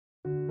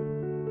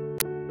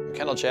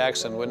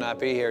Kendall-Jackson would not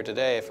be here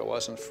today if it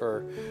wasn't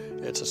for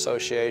its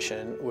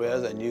association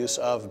with and use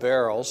of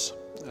barrels,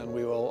 and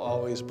we will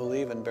always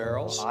believe in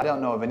barrels. I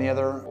don't know of any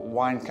other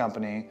wine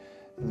company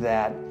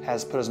that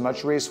has put as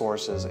much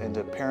resources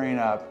into pairing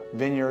up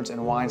vineyards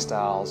and wine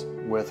styles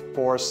with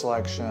forest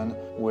selection,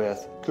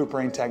 with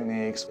coopering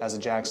techniques as the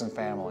Jackson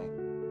family.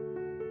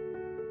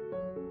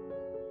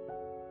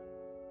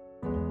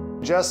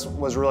 Jess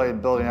was really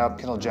building up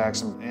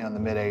Kendall-Jackson in the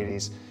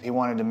mid-'80s. He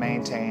wanted to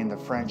maintain the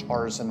French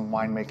artisan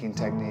winemaking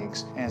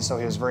techniques, and so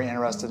he was very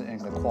interested in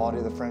the quality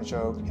of the French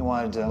oak. He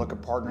wanted to look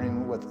at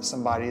partnering with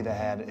somebody that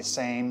had the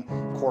same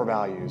core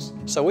values.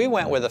 So we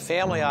went with a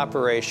family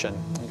operation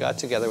and got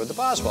together with the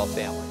Boswell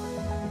family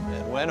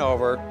and went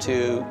over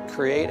to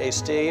create a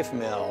stave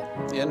mill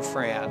in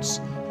France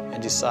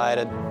and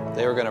decided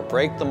they were going to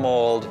break the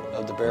mold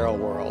of the barrel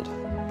world.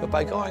 But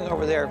by going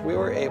over there, we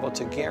were able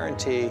to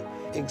guarantee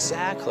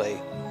exactly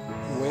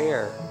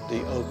where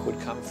the oak would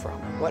come from,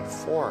 what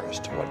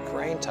forest, what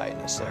grain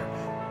tightness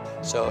there.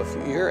 So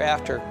if you're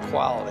after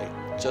quality,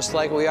 just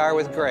like we are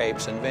with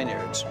grapes and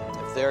vineyards,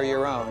 if they're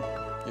your own,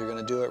 you're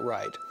going to do it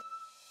right.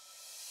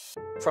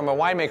 From a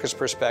winemaker's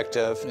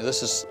perspective,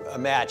 this is a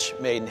match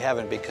made in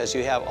heaven because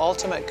you have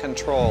ultimate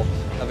control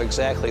of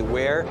exactly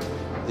where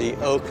the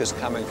oak is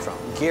coming from,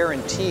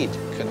 guaranteed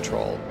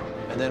control.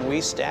 And then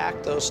we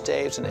stack those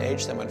staves and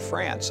age them in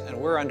France, and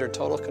we're under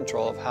total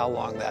control of how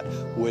long that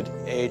wood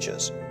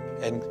ages.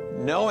 And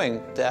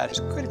knowing that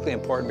is critically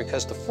important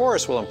because the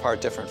forest will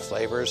impart different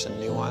flavors and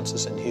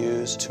nuances and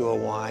hues to a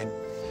wine.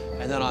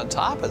 And then on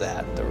top of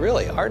that, the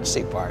really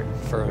artsy part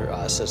for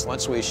us is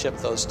once we ship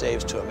those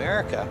staves to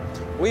America,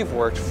 we've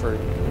worked for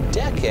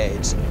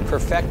decades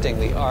perfecting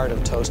the art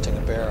of toasting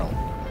a barrel.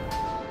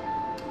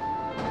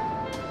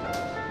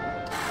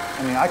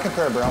 I mean, I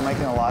compare barrel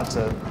making a lot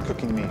to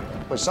cooking meat,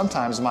 which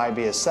sometimes might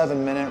be a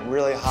 7-minute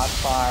really hot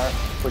fire,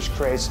 which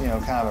creates,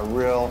 kind of a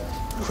real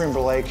creme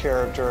brulee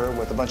character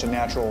with a bunch of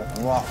natural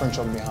raw French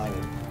oak behind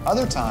it.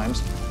 Other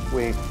times,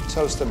 we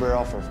toast the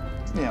barrel for,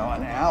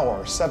 an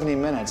hour, 70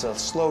 minutes at a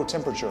slow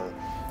temperature,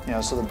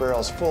 so the barrel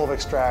is full of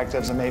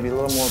extractives and maybe a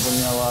little more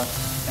vanilla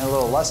and a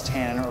little less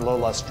tannin or a little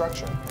less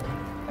structure.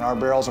 And our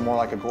barrels are more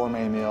like a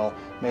gourmet meal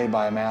made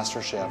by a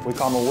master chef. We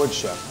call him a wood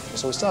chef.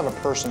 So we still have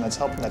a person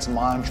that's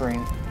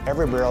monitoring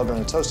every barrel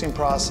during the toasting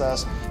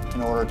process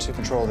in order to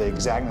control the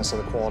exactness of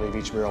the quality of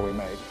each barrel we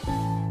make.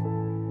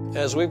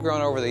 As we've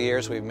grown over the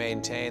years, we've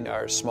maintained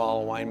our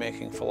small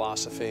winemaking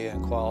philosophy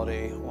and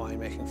quality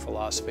winemaking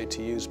philosophy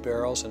to use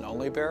barrels and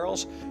only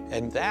barrels,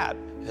 and that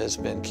has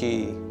been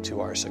key to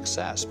our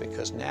success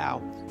because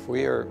now if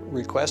we are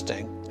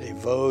requesting a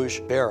Vosges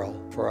barrel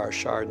for our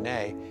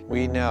Chardonnay,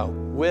 we know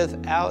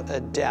without a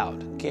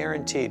doubt,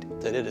 guaranteed,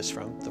 that it is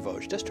from the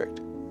Vosges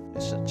district.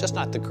 It's just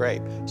not the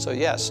grape. So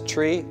yes,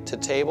 tree to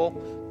table,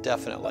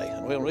 definitely.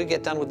 And when we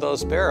get done with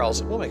those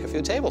barrels, we'll make a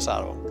few tables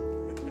out of them.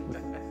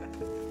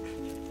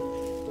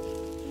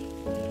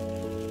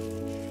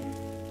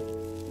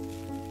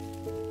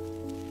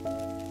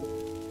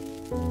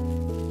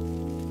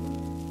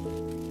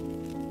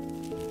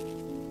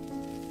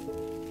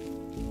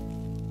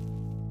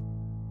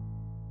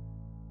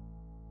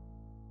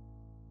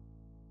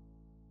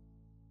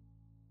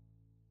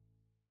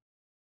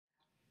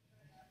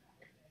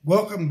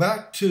 Welcome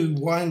back to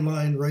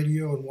Wineline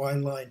Radio and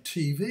Wineline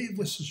TV.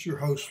 This is your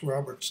host,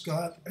 Robert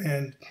Scott,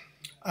 and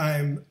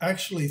I'm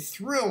actually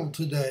thrilled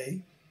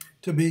today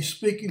to be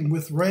speaking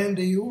with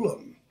Randy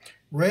Ullom.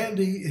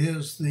 Randy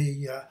is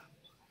the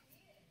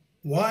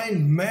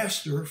wine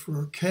master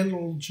for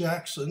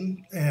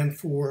Kendall-Jackson and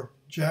for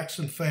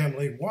Jackson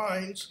Family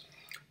Wines,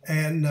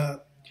 and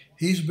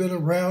he's been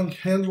around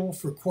Kendall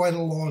for quite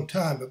a long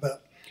time,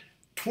 about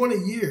 20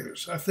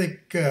 years. I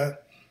think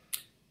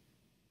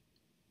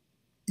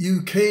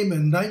you came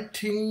in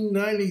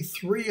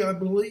 1993, I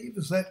believe.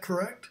 Is that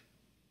correct?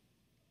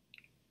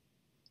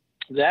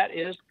 That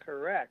is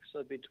correct. So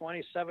it'd be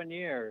 27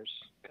 years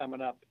coming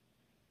up.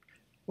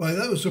 Well,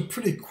 that was a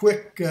pretty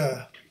quick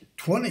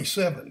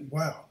 27.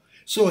 Wow.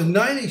 So in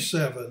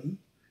 97,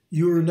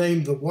 you were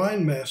named the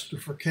wine master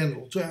for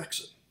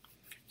Kendall-Jackson.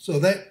 So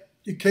that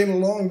you came a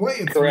long way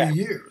in Correct.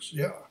 3 years.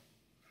 Yeah.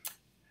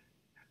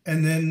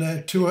 And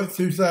then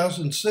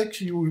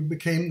 2006, you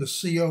became the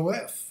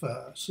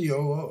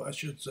COO, I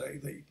should say,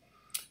 the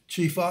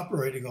Chief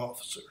Operating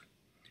Officer.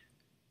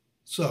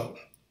 So,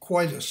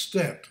 quite a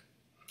stint.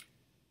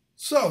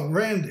 So,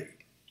 Randy,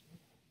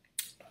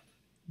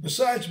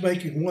 besides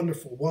making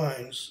wonderful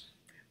wines,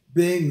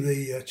 being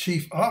the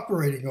Chief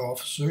Operating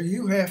Officer,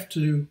 you have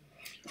to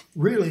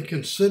really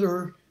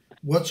consider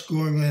what's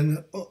going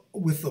on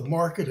with the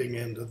marketing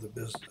end of the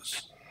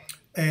business.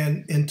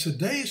 And in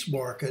today's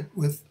market,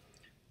 with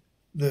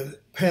the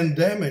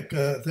pandemic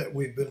that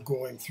we've been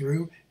going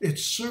through,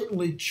 it's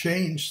certainly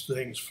changed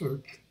things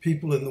for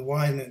people in the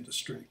wine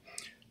industry.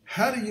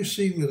 How do you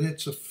see that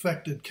it's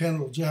affected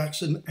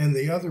Kendall-Jackson and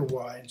the other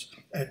wines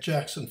at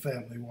Jackson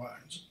Family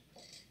Wines?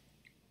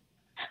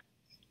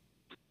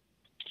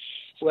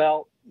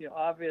 Well,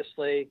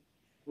 obviously,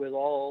 with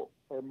all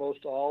or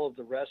most all of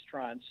the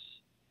restaurants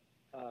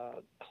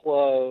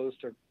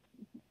closed or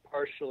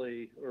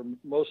partially or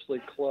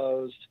mostly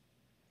closed.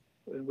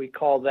 And we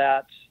call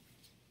that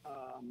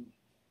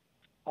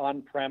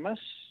on-premise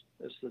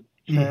is the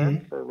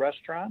term for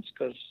restaurants,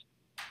 because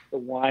the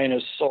wine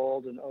is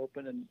sold and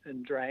open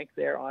and drank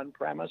there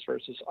on-premise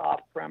versus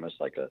off-premise,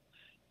 like a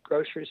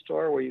grocery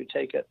store where you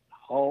take it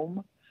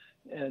home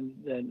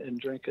and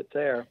drink it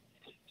there.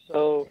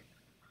 So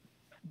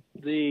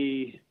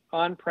the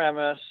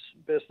on-premise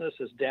business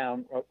is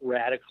down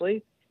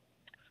radically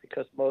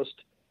because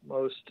most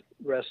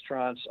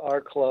restaurants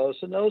are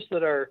closed, and those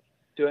that are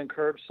doing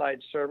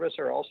curbside service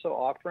are also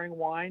offering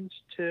wines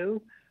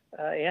too,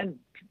 and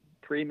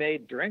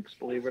pre-made drinks,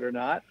 believe it or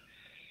not.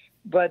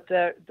 But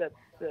the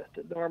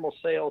normal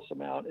sales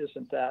amount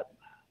isn't that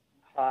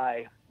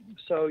high.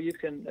 So you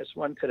can, as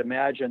one could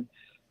imagine,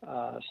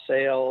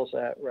 sales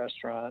at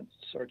restaurants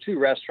or to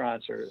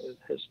restaurants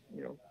has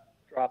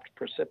dropped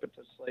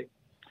precipitously,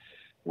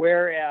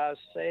 whereas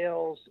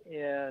sales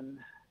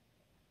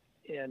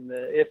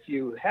if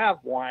you have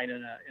wine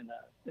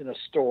in a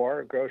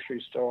store, a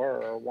grocery store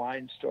or a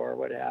wine store,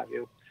 what have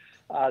you,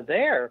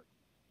 their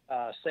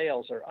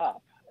sales are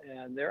up,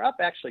 and they're up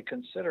actually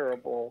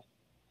considerable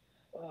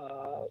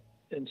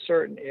in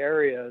certain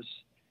areas.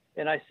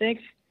 And I think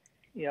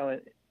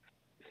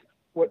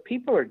what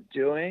people are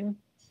doing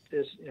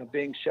is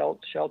being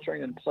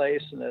sheltering in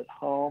place and at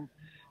home.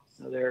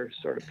 They're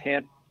sort of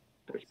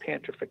there's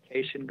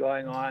pantrification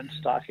going on,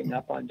 stocking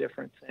up on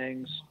different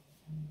things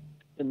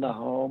in the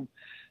home,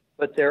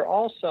 but they're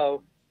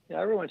also,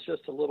 everyone's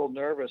just a little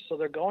nervous, so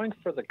they're going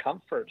for the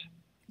comfort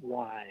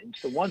wines,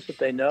 the ones that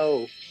they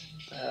know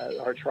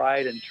are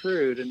tried and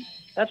true, and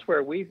that's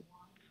where we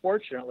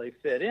fortunately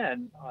fit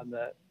in on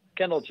the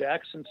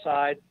Kendall-Jackson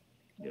side.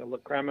 La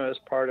Crema is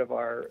part of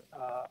our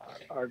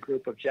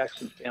group of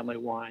Jackson family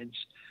wines,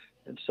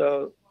 and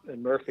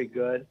Murphy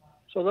Good.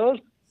 So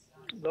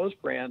those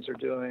brands are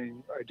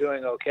doing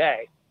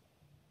okay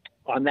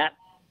on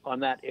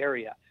that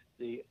area,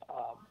 the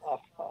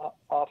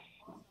off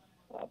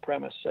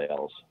premise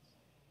sales.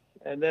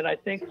 And then I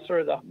think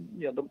sort of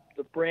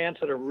the brands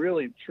that are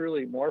really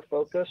truly more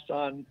focused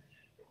on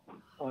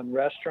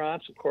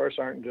restaurants, of course,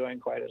 aren't doing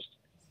quite as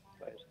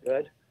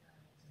good.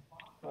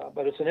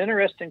 But it's an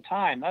interesting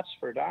time, that's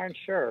for darn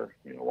sure.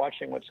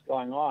 Watching what's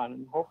going on,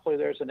 and hopefully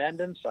there's an end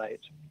in sight.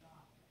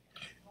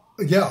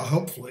 Yeah,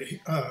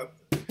 hopefully.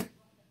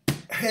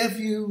 Have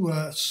you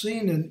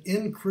seen an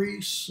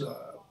increase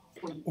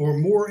or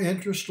more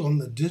interest on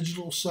the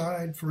digital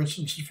side? For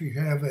instance, if you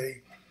have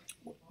a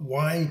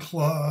wine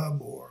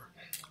club or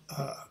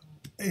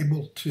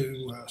able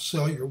to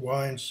sell your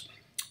wines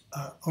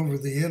over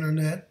the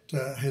internet,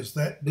 has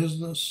that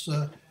business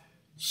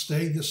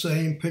stayed the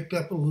same, picked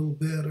up a little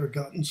bit, or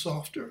gotten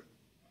softer?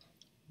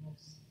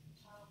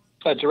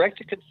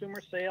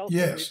 Direct-to-consumer sales,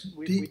 yes,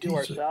 we do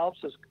ourselves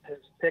has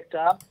picked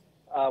up.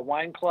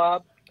 Wine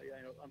club,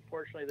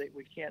 unfortunately,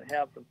 we can't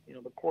have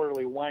the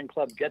quarterly wine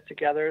club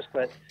get-togethers,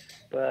 but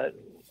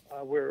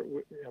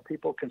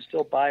people can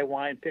still buy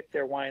wine, pick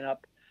their wine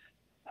up,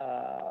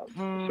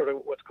 sort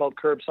of what's called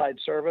curbside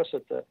service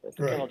at the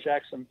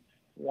Kendall-Jackson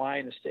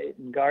Wine Estate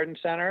and Garden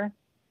Center.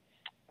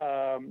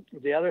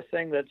 The other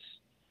thing that's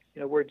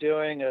we're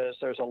doing is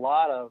there's a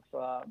lot of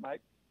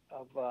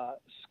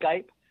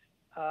Skype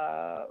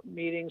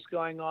meetings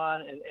going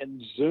on,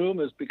 and Zoom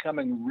is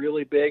becoming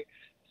really big.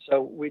 So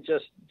we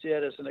just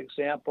did, as an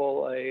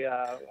example, a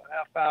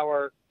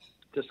half-hour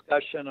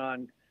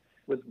discussion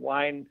with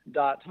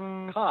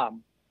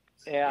wine.com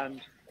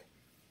and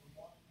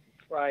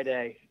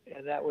Friday,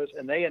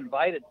 and they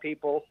invited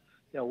people,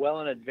 well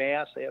in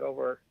advance. They had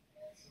over,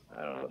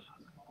 I don't know,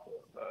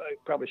 I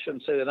probably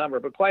shouldn't say the number,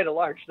 but quite a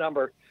large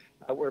number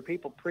where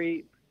people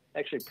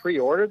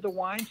pre-ordered the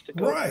wines to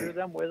go through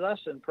them with us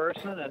in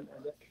person,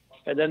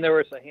 and then there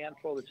was a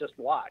handful that just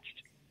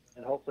watched,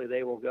 and hopefully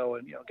they will go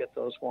and get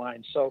those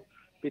wines. So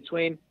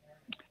between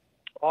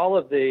all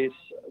of these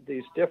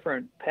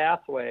different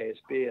pathways,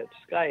 be it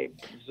Skype,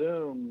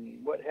 Zoom,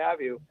 what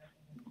have you,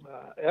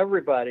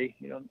 everybody,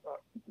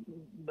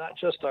 not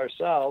just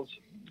ourselves,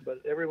 but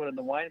everyone in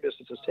the wine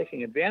business is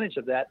taking advantage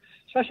of that,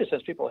 especially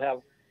since people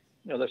have,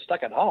 they're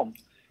stuck at home.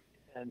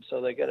 And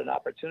so they get an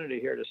opportunity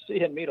here to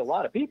see and meet a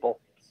lot of people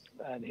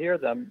and hear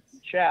them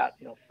chat,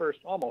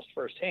 almost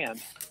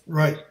firsthand.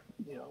 Right.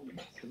 You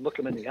can look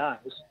them in the eyes.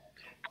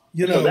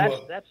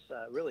 So that's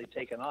really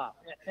taken off,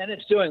 and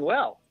it's doing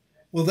well.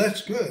 Well,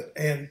 that's good.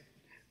 And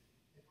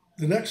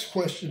the next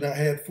question I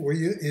had for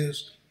you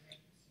is,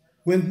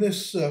 when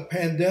this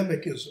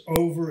pandemic is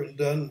over and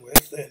done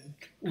with, and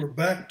we're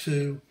back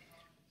to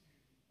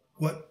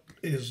what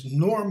is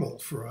normal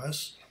for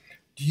us,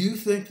 do you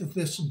think that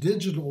this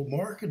digital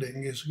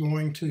marketing is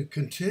going to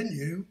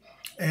continue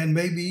and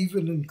maybe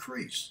even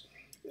increase?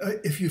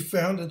 If you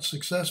found it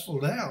successful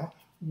now,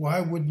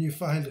 why wouldn't you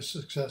find it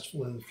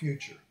successful in the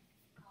future?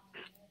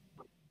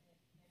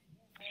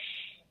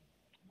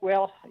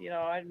 Well,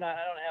 I don't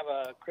have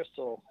a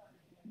crystal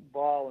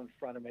ball in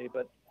front of me,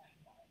 but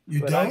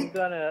don't?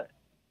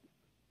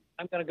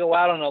 I'm gonna go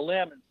out on a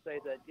limb and say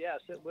that yes,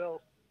 it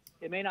will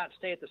It may not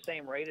stay at the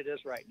same rate it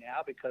is right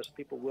now because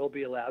people will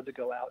be allowed to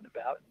go out and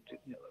about,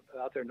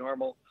 about their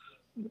normal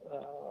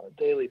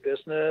daily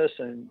business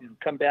and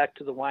come back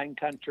to the wine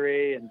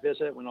country and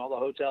visit when all the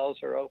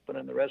hotels are open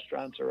and the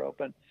restaurants are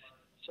open.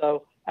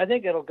 So I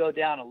think it'll go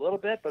down a little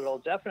bit, but it'll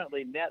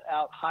definitely net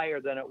out higher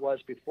than it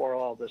was before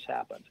all this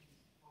happened.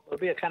 It'll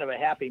be a kind of a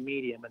happy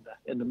medium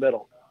in the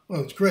middle.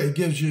 Well, it's great. It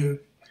gives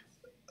you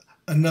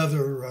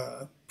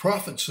another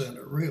profit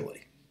center,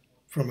 really,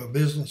 from a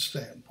business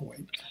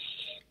standpoint.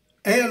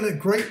 And a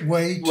great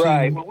way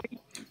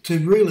to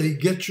really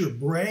get your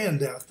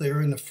brand out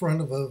there in the front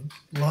of a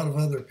lot of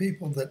other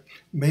people that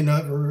may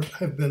never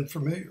have been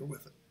familiar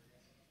with it.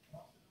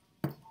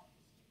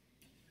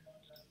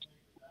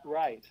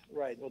 Right.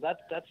 Well,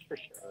 that's for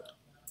sure.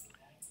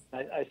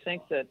 I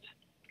think that,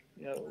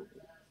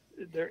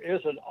 there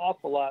is an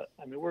awful lot.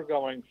 I mean, we're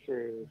going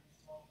through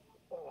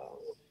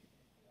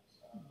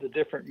the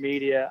different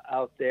media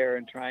out there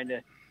and trying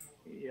to,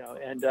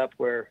 end up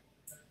where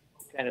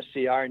you kind of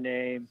see our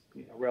name,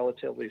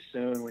 relatively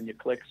soon when you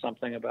click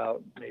something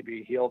about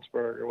maybe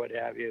Healdsburg or what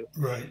have you.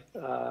 Right.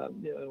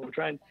 We're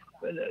trying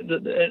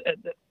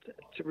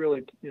to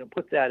really,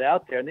 put that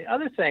out there. And the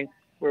other thing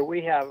where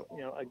we have,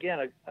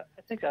 again, I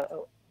think a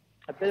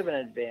bit of an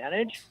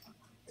advantage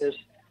is,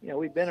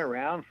 we've been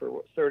around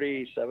for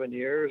 37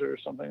 years or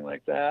something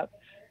like that,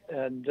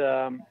 and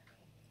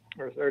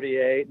or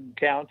 38 and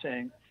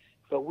counting.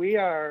 But we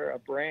are a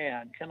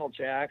brand,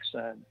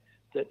 Kendall-Jackson,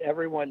 that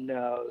everyone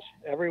knows,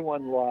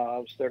 everyone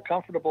loves. They're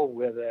comfortable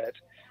with it,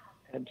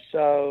 and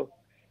so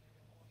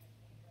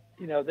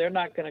they're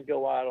not going to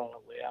go out on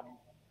a limb,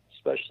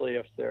 especially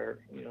if they're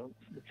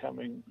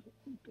becoming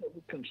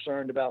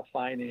concerned about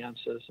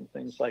finances and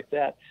things like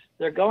that.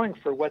 They're going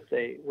for what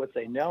they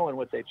know and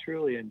what they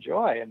truly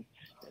enjoy, and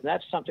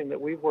that's something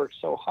that we've worked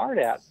so hard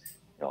at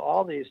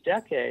all these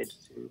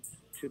decades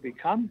to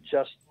become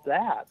just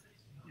that.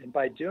 And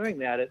by doing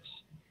that, it's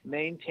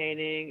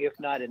maintaining, if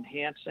not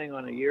enhancing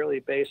on a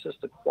yearly basis,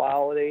 the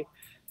quality.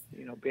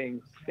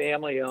 Being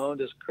family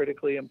owned is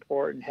critically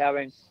important.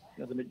 Having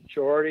the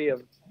majority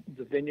of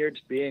the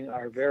vineyards being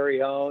our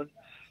very own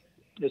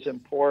is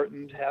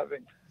important.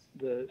 Having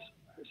the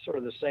sort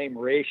of the same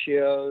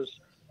ratios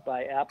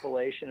by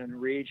appellation and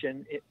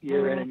region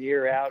year in and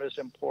year out is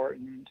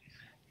important.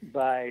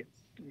 By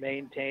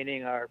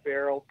maintaining our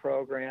barrel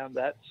program,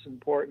 that's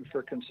important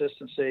for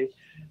consistency.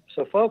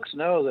 So folks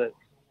know that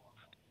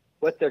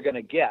what they're going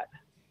to get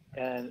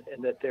and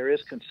that there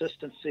is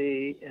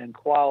consistency and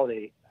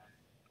quality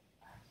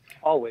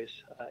always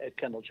at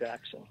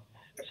Kendall-Jackson.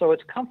 So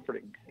it's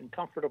comforting and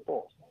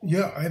comfortable.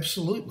 Yeah,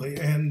 absolutely.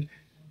 And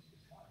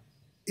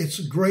it's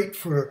great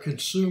for a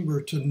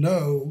consumer to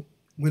know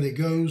when he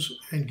goes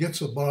and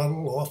gets a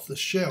bottle off the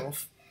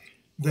shelf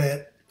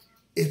that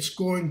it's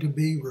going to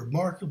be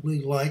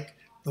remarkably like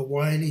the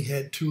wine he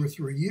had 2 or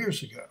 3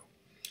 years ago.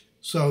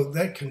 So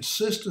that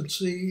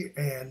consistency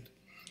and,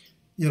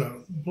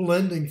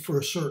 blending for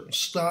a certain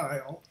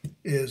style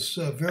is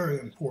very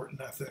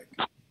important, I think.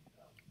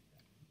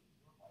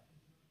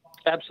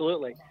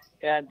 Absolutely.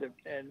 And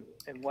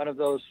one of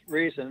those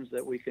reasons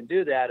that we can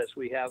do that is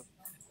we have,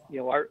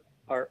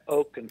 our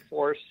oak and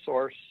forest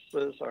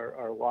sources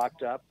are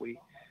locked up. We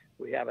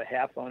have a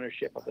half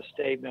ownership of a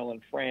stave mill in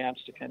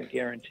France to kind of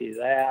guarantee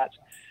that.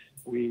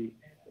 We,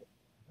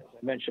 as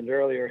I mentioned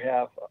earlier,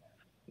 have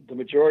the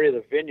majority of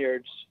the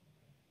vineyards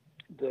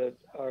that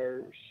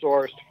are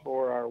sourced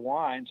for our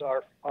wines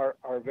are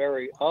our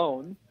very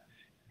own.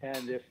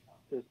 And if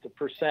the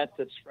percent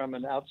that's from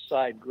an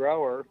outside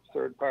grower,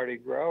 third-party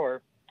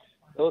grower,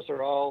 those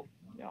are all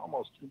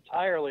almost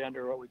entirely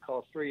under what we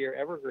call 3-year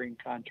evergreen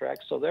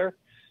contracts. So they're,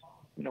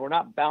 we're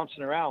not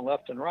bouncing around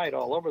left and right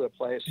all over the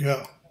place.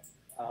 Yeah.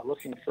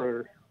 Looking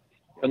for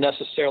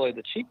necessarily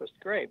the cheapest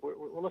grape.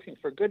 We're looking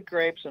for good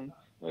grapes, and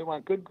we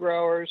want good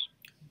growers.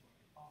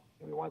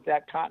 We want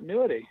that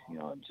continuity,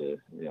 to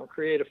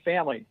create a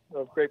family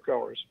of grape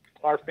growers.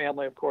 Our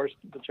family, of course,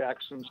 the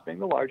Jacksons being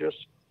the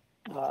largest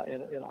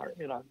in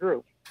our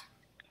group.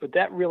 But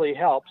that really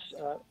helps,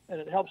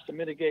 and it helps to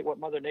mitigate what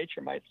Mother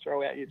Nature might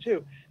throw at you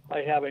too,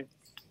 by having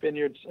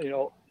vineyards.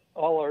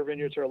 All our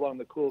vineyards are along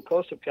the cool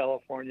coast of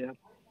California,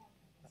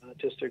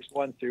 districts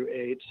 1 through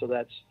 8. So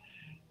that's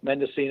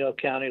Mendocino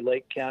County,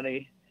 Lake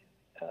County,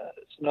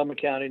 Sonoma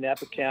County,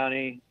 Napa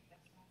County,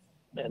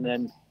 and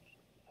then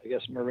I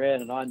guess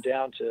Marin and on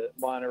down to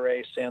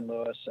Monterey, San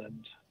Luis,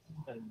 and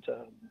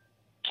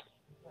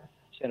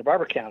Santa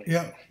Barbara County.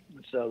 Yeah.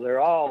 So they're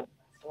all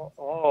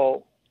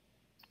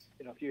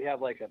if you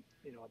have like a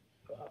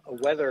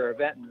weather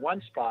event in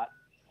one spot,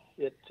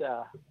 it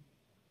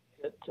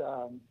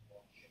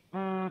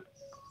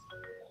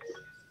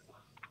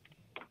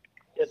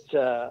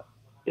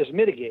is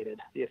mitigated.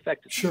 The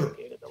effect is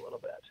mitigated a little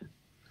bit.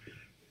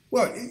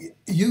 Well,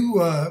 you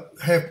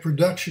have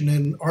production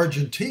in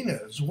Argentina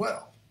as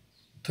well,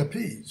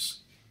 Tapiz.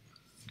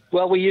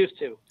 Well, we used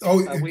to.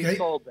 Oh, okay. We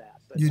sold that.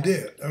 But you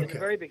did. Okay. In the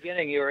very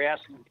beginning, you were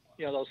asking,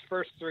 those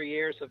first 3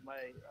 years of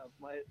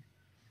my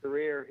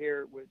career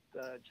here with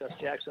Just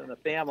Jackson and the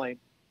family.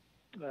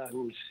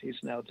 he's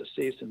now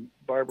deceased, and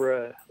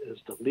Barbara is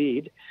the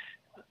lead.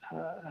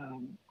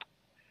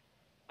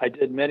 I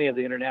did many of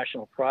the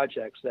international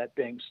projects, that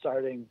being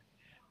starting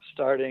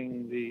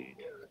the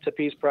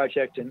Tapiz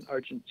project in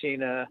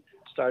Argentina,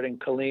 starting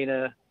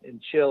Colina in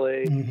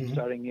Chile,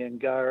 starting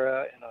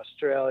Angara in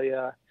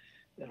Australia,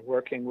 and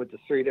working with the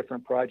 3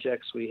 different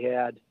projects we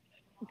had,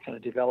 kind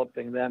of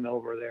developing them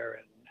over there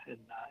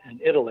in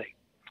Italy,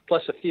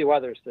 plus a few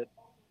others that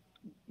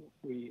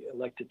we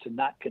elected to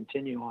not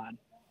continue on.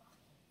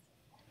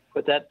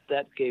 But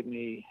that gave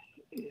me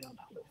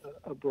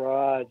a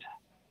broad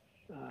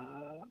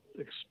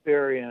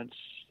experience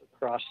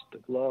across the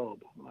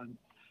globe on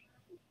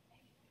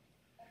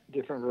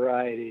different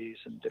varieties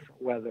and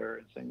different weather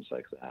and things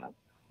like that,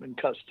 and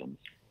customs.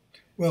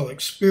 Well,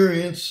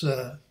 experience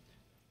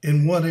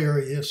in one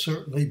area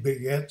certainly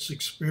begets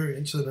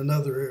experience in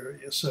another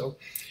area. So,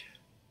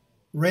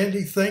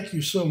 Randy, thank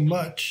you so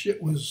much.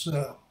 It was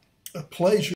a pleasure